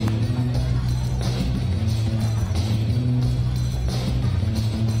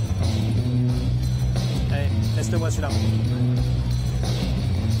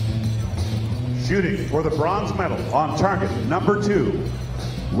Shooting for the bronze medal on target number 2,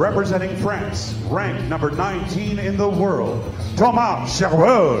 representing France, ranked number 19 in the world, Thomas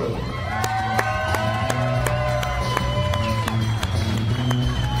Chirault.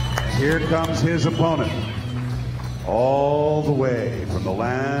 Here comes his opponent, all the way from the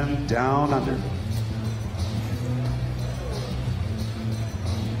land down under.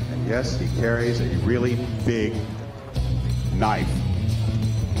 And yes, he carries a really big knife.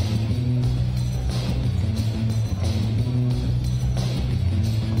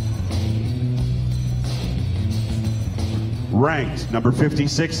 Ranked number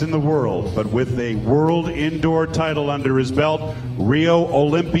 56 in the world, but with a world indoor title under his belt, Rio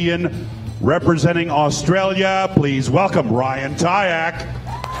Olympian representing Australia, please welcome Ryan Tyack.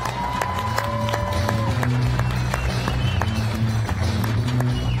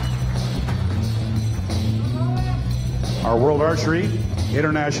 Our World Archery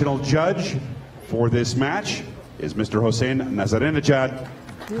International Judge for this match is Mr. Hossein Nazarenejad.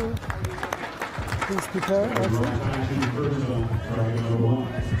 Please prepare.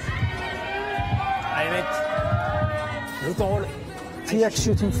 Tyack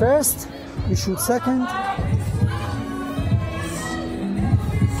shooting first, you shoot second.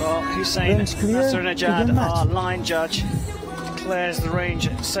 Well, Hossein Nazarenejad, our line judge, declares the range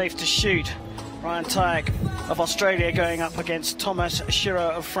safe to shoot. Ryan Tyack of Australia going up against Thomas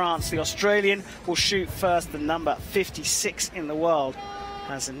Chirault of France. The Australian will shoot first, the number 56 in the world,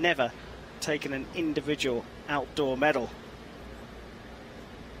 has never taken an individual outdoor medal.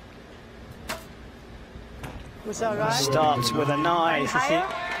 Starts with a 9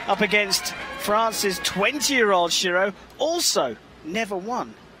 up against France's 20-year-old Chirault, also never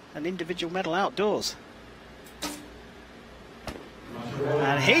won an individual medal outdoors.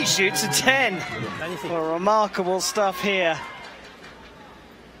 And he shoots a 10. Well, remarkable stuff here.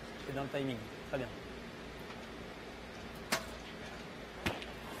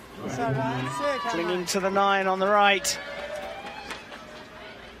 Clinging to the 9 on the right.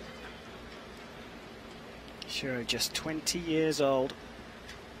 Chirault just 20 years old.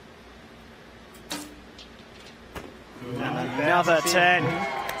 And another 10.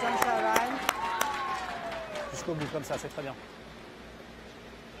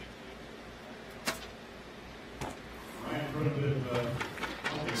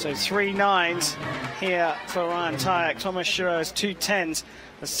 So 3 9s here for Ryan Tyack. Thomas Chirault has 2 10s.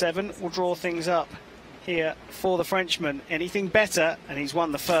 The 7 will draw things up here for the Frenchman. Anything better, and he's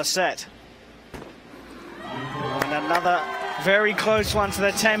won the first set. And another very close one to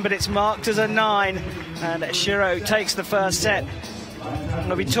the 10, but it's marked as a 9. And Chirault takes the first set.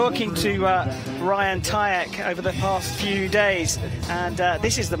 I'll be talking to Ryan Tyack over the past few days, and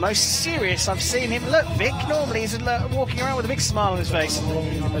this is the most serious I've seen him look. Vic, normally he's walking around with a big smile on his face.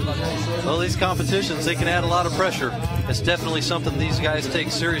 Well, these competitions, they can add a lot of pressure. It's definitely something these guys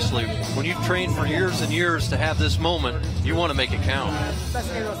take seriously. When you've trained for years and years to have this moment, you want to make it count.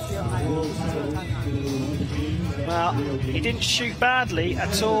 Well, he didn't shoot badly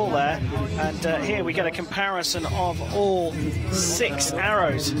at all there, and here we get a comparison of all 6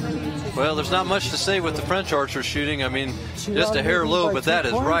 arrows. Well, there's not much to say with the French archer shooting. I mean, just a hair low, but that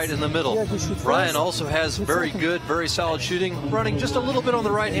is right in the middle. Ryan also has very good, very solid shooting, running just a little bit on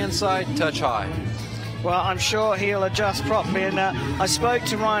the right-hand side, touch high. Well, I'm sure he'll adjust properly, and I spoke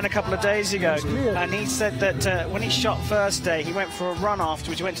to Ryan a couple of days ago, and he said that when he shot first day, he went for a run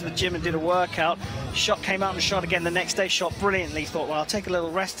afterwards. He went to the gym and did a workout. Shot, came out and shot again the next day, shot brilliantly. Thought, well, I'll take a little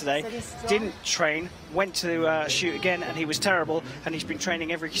rest today. Didn't train, went to shoot again, and he was terrible, and he's been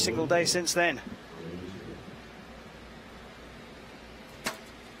training every single day since then.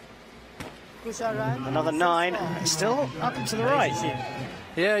 Another 9, still up and to the right.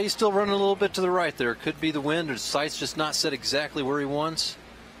 Yeah, he's still running a little bit to the right there. Could be the wind, or his sight's just not set exactly where he wants.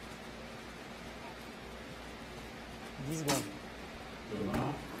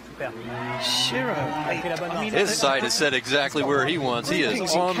 Chirault, I mean, his sight is set exactly where he wants. He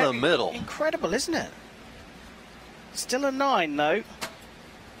is on the middle. Incredible, isn't it? Still a 9, though.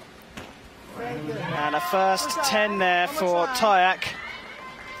 And a first 10 there for Tyack.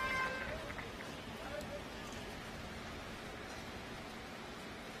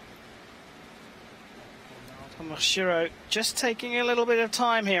 Thomas Chirault just taking a little bit of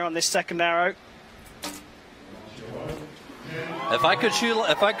time here on this second arrow. If I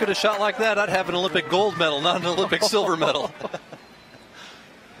could have shot like that, I'd have an Olympic gold medal, not an Olympic silver medal.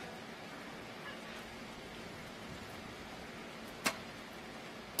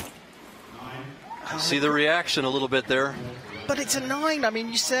 See the reaction a little bit there. But it's a 9. I mean,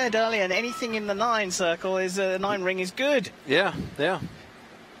 you said earlier, anything in the 9 circle is a 9 ring is good. Yeah, yeah.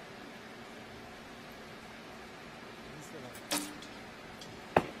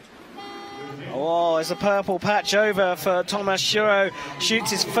 Oh, there's a purple patch over for Thomas Chirault.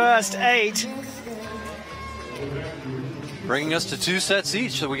 Shoots his first 8. Bringing us to 2 sets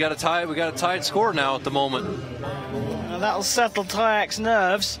each, so we got a tied score now at the moment. And that'll settle Tyack's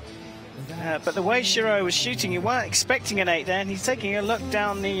nerves. But the way Chirault was shooting, you weren't expecting an 8 there, and he's taking a look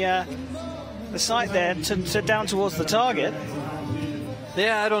down the sight there to down towards the target.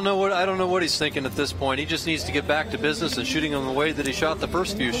 Yeah, I don't know what he's thinking at this point. He just needs to get back to business and shooting them the way that he shot the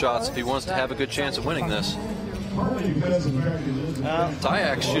first few shots if he wants to have a good chance of winning this.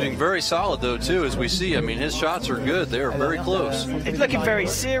 Tyack's shooting very solid, though, too, as we see. I mean, his shots are good. They are very close. It's looking very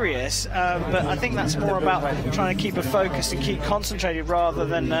serious, but I think that's more about trying to keep a focus and keep concentrated rather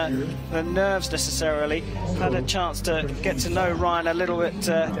than nerves necessarily. Had a chance to get to know Ryan a little bit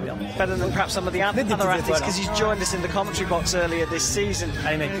better than perhaps some of the other athletes, because he's joined us in the commentary box earlier this season.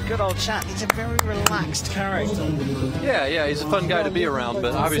 A good old chat. He's a very relaxed character. Yeah, he's a fun guy to be around,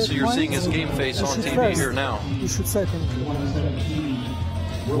 but obviously you're seeing his game face on TV here now. You shoot second.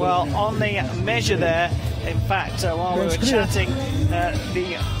 Well, on the measure there, in fact, while we were chatting,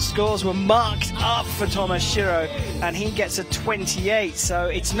 the scores were marked up for Thomas Chirault, and he gets a 28, so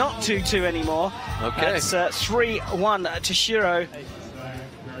it's not 2-2 anymore. Okay. It's 3-1 to Chirault.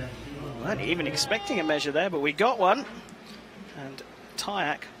 Weren't even expecting a measure there, but we got one. And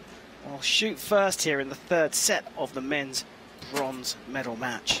Tyack will shoot first here in the 3rd set of the men's bronze medal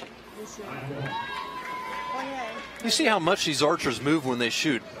match. You see how much these archers move when they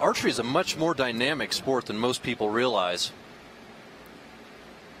shoot. Archery is a much more dynamic sport than most people realize.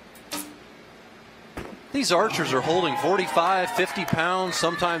 These archers are holding 45, 50 pounds,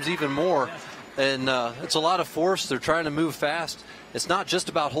 sometimes even more. And it's a lot of force. They're trying to move fast. It's not just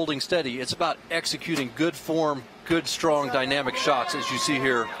about holding steady. It's about executing good form, good, strong, dynamic shots, as you see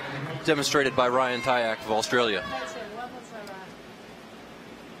here demonstrated by Ryan Tyack of Australia.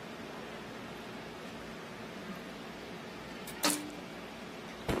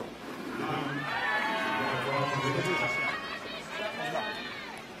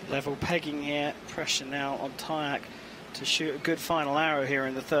 Level pegging here, pressure now on Tyack to shoot a good final arrow here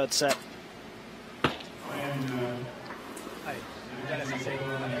in the 3rd set.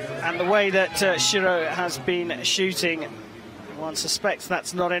 And the way that Chirault has been shooting, one suspects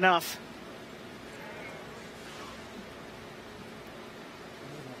that's not enough.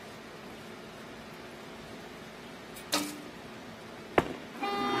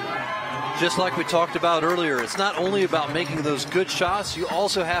 Just like we talked about earlier, it's not only about making those good shots, you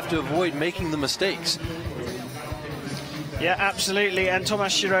also have to avoid making the mistakes. Yeah, absolutely, and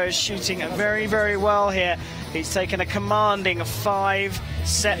Thomas Chirault is shooting very, very well here. He's taken a commanding 5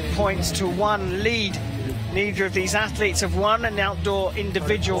 set points to 1 lead. Neither of these athletes have won an outdoor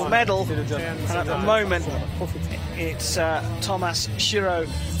individual medal, and at the moment it's Thomas Chirault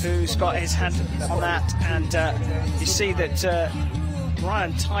who's got his hand on that, and you see that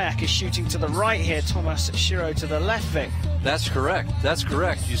Ryan Tyack is shooting to the right here, Thomas Chirault to the left, Vic. That's correct. That's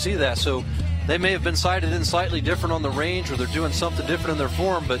correct. You see that. So they may have been sighted in slightly different on the range, or they're doing something different in their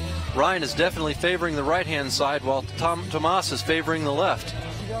form, but Ryan is definitely favoring the right-hand side while Thomas is favoring the left.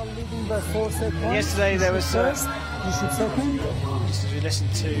 Yesterday there was just as we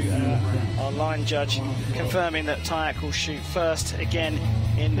listened to our line judge confirming that Tyack will shoot first again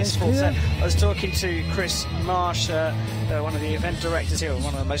in this 4th set. I was talking to Chris Marsh, one of the event directors here,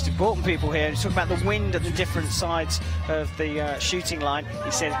 one of the most important people here. He was talking about the wind at the different sides of the shooting line.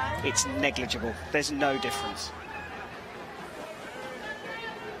 He said it's negligible. There's no difference.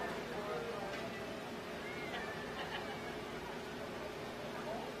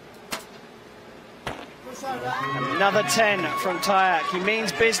 Another 10 from Tyack. He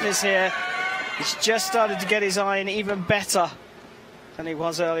means business here. He's just started to get his iron even better than he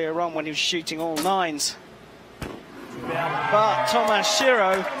was earlier on when he was shooting all 9s. But Thomas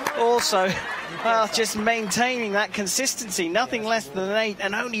Chirault also just maintaining that consistency. Nothing less than an 8,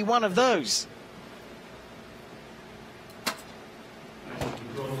 and only one of those.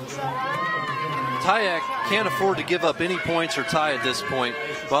 Tyack can't afford to give up any points or tie at this point,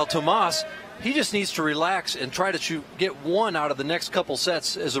 while Thomas, he just needs to relax and try to get 1 out of the next couple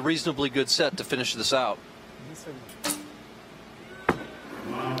sets as a reasonably good set to finish this out.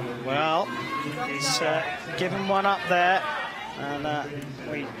 Well, he's given 1 up there, and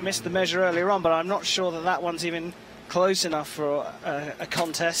we missed the measure earlier on, but I'm not sure that that one's even close enough for a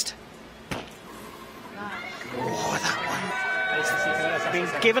contest. Oh, that one been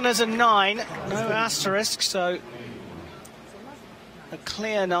given as a 9, no asterisk, so A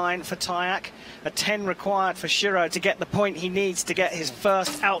clear 9 for Tyack, a 10 required for Chirault to get the point he needs to get his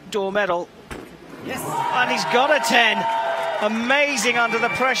first outdoor medal. Yes. And he's got a 10. Amazing under the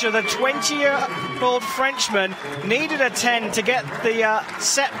pressure. The 20-year-old Frenchman needed a 10 to get the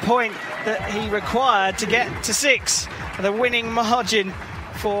set point that he required to get to 6. The winning margin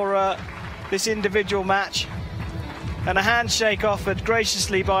for this individual match. And a handshake offered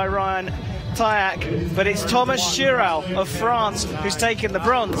graciously by Ryan Tyack, but it's Thomas Chirault of France who's taken the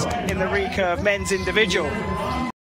bronze in the recurve men's individual.